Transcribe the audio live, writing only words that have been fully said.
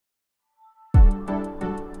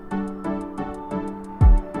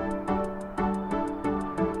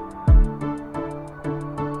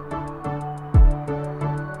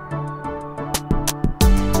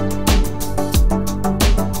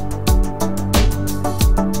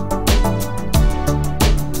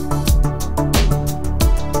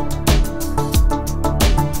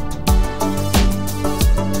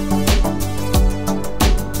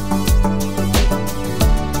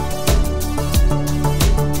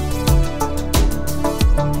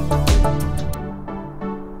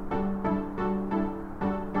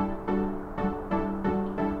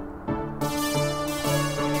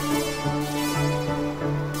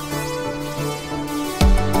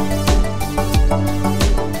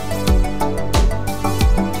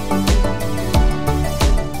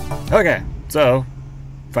Okay, so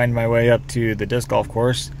find my way up to the disc golf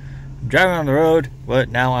course. I'm driving on the road, but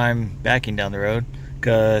now I'm backing down the road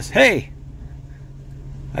because, hey,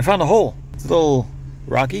 I found a hole. It's a little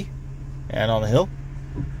rocky and on the hill,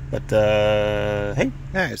 but hey.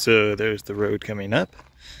 Alright, so there's the road coming up,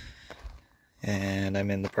 and I'm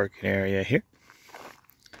in the parking area here.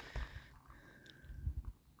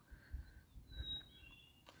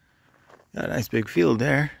 Got a nice big field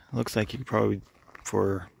there. Looks like you could probably,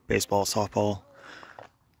 for baseball, softball,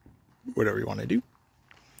 whatever you want to do.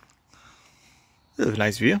 This is a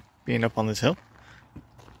nice view, being up on this hill.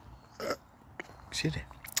 Excuse me.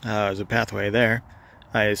 There's a pathway there,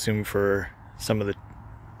 I assume for some of the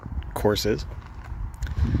courses.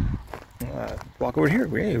 Walk over here.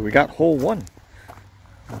 We got hole 1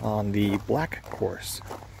 on the black course.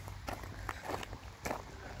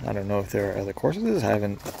 I don't know if there are other courses. I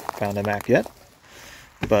haven't found a map yet.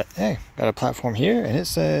 But hey, got a platform here and it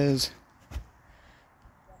says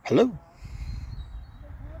hello.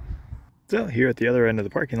 So here at the other end of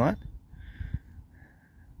the parking lot,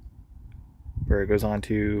 where it goes on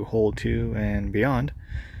to hole 2 and beyond,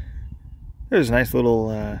 there's a nice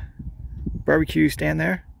little barbecue stand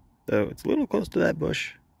there, though it's a little close to that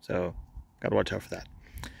bush, so gotta watch out for that.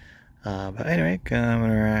 But anyway,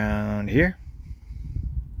 coming around here,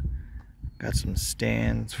 got some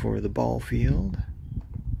stands for the ball field.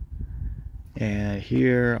 And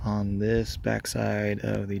here on this backside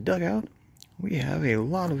of the dugout, we have a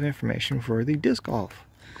lot of information for the disc golf.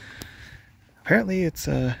 Apparently it's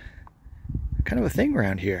kind of a thing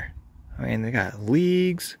around here. I mean, they got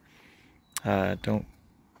leagues. Don't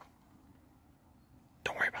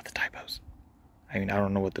worry about the typos. I mean, I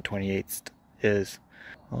don't know what the 28th is.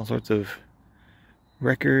 All sorts of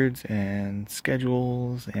records and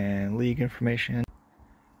schedules and league information.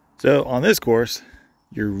 So on this course,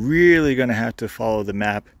 you're really going to have to follow the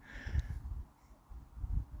map,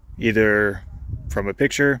 either from a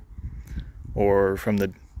picture or from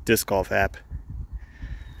the disc golf app,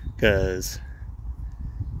 because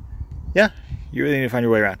yeah, you really need to find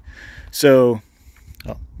your way around. So,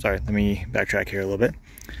 oh, sorry, let me backtrack here a little bit.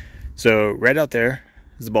 So right out there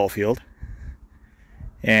is the ball field,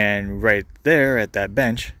 and right there at that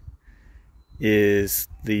bench is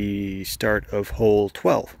the start of hole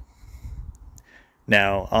 12.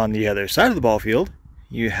 Now on the other side of the ball field,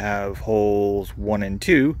 you have holes 1 and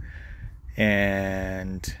 2,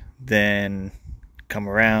 and then come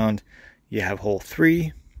around, you have hole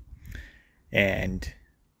 3, and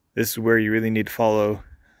this is where you really need to follow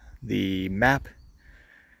the map,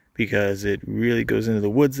 because it really goes into the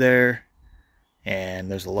woods there, and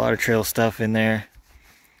there's a lot of trail stuff in there.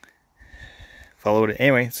 Followed it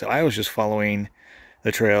anyway, so I was just following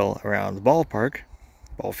the trail around the ball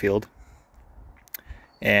field,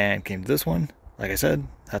 and came to this one. Like I said,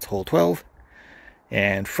 that's hole 12,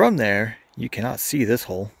 and from there you cannot see this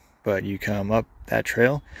hole, but you come up that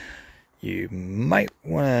trail. You might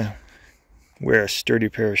want to wear a sturdy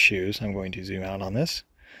pair of shoes. I'm going to zoom out on this.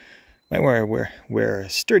 Might wear a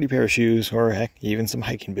sturdy pair of shoes, or heck, even some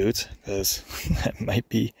hiking boots, because that might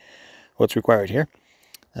be what's required here.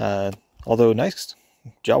 Although nice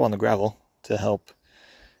job on the gravel to help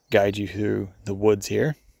guide you through the woods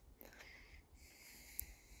here.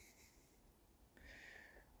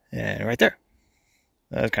 And right there,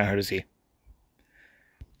 that's kind of hard to see.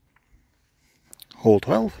 Hole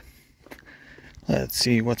 12. Let's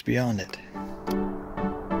see what's beyond it.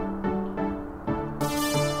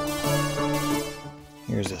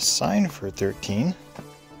 Here's a sign for 13.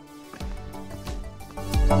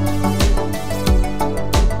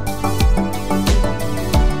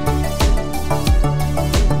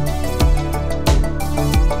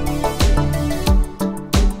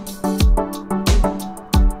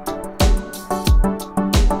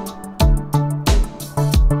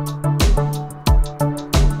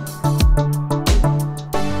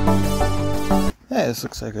 Yeah, this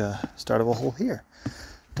looks like a start of a hole here.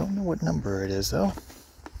 Don't know what number it is though.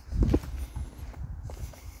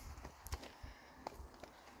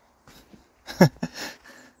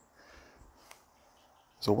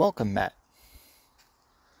 It's a welcome mat.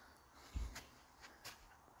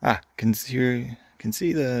 Can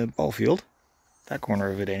see the ball field, that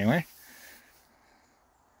corner of it anyway.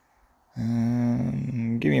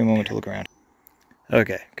 Give me a moment to look around.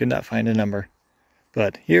 Okay, could not find a number.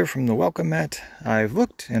 But here from the welcome mat, I've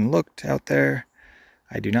looked and looked out there.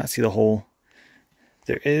 I do not see the hole.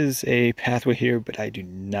 There is a pathway here, but I do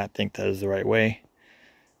not think that is the right way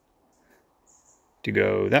to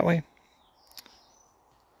go that way.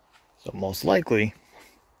 So most likely,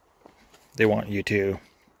 they want you to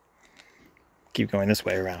keep going this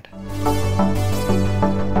way around.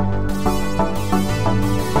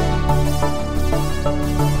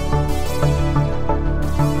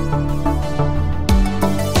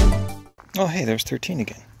 hey, there's 13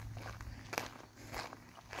 again.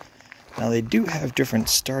 Now they do have different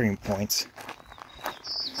starting points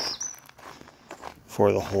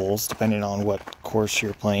for the holes, depending on what course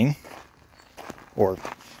you're playing, or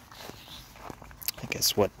I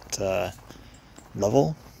guess what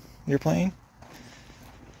level you're playing.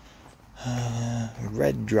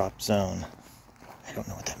 Red drop zone. I don't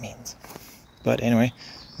know what that means. But anyway,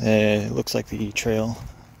 it looks like the trail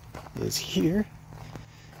is here.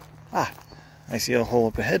 Ah, I see a hole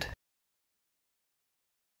up ahead.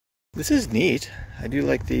 This is neat. I do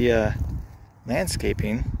like the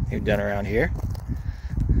landscaping they've done around here.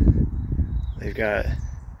 They've got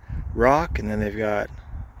rock, and then they've got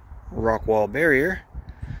rock wall barrier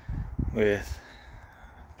with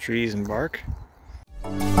trees and bark.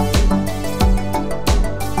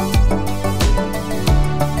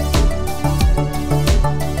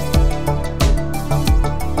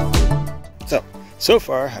 So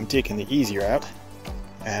far I'm taking the easy route.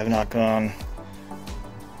 I have not gone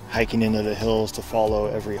hiking into the hills to follow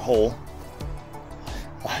every hole.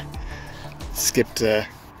 I skipped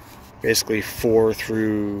basically 4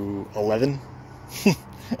 through 11.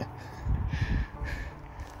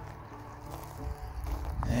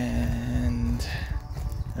 And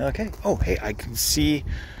okay, oh hey, I can see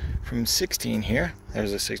from 16 here.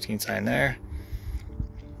 There's a 16 sign there.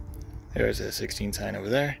 There's a 16 sign over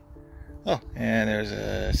there. Oh, and there's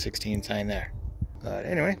a 16 sign there. But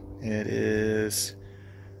anyway, it is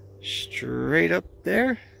straight up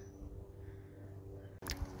there.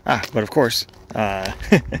 Ah, but of course,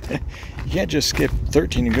 you can't just skip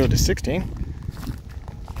 13 and go to 16.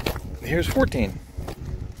 Here's 14.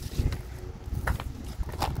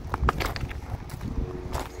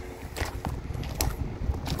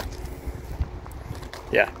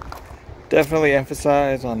 Yeah, definitely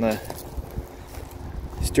emphasize on the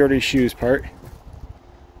sturdy shoes part.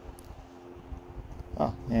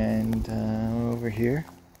 Oh, and over here,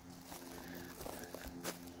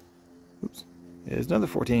 oops, is another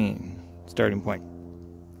 14 starting point.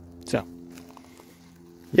 So,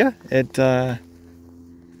 yeah, it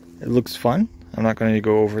looks fun. I'm not going to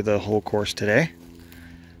go over the whole course today,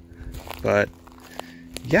 but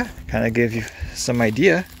yeah, kind of give you some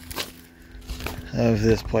idea of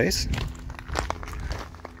this place.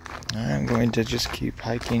 I'm going to just keep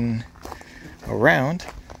hiking around,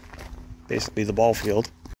 basically the Ballfield.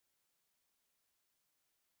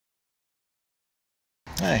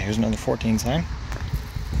 Ah, here's another 14 sign.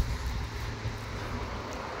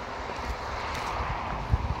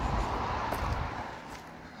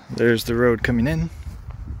 There's the road coming in.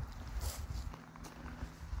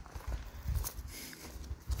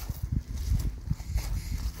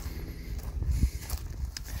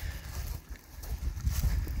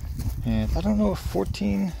 And I don't know if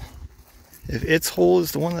 14, if its hole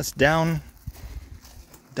is the one that's down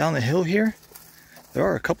the hill here. There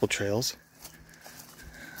are a couple trails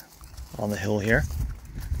on the hill here,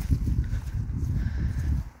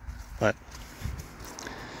 but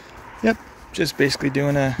yep, just basically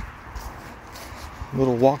doing a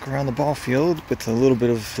little walk around the ball field with a little bit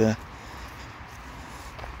of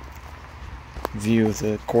view of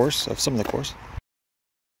the course, of some of the course.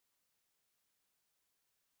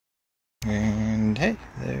 And hey,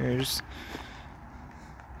 there's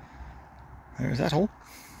that hole.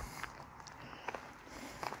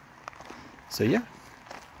 So yeah.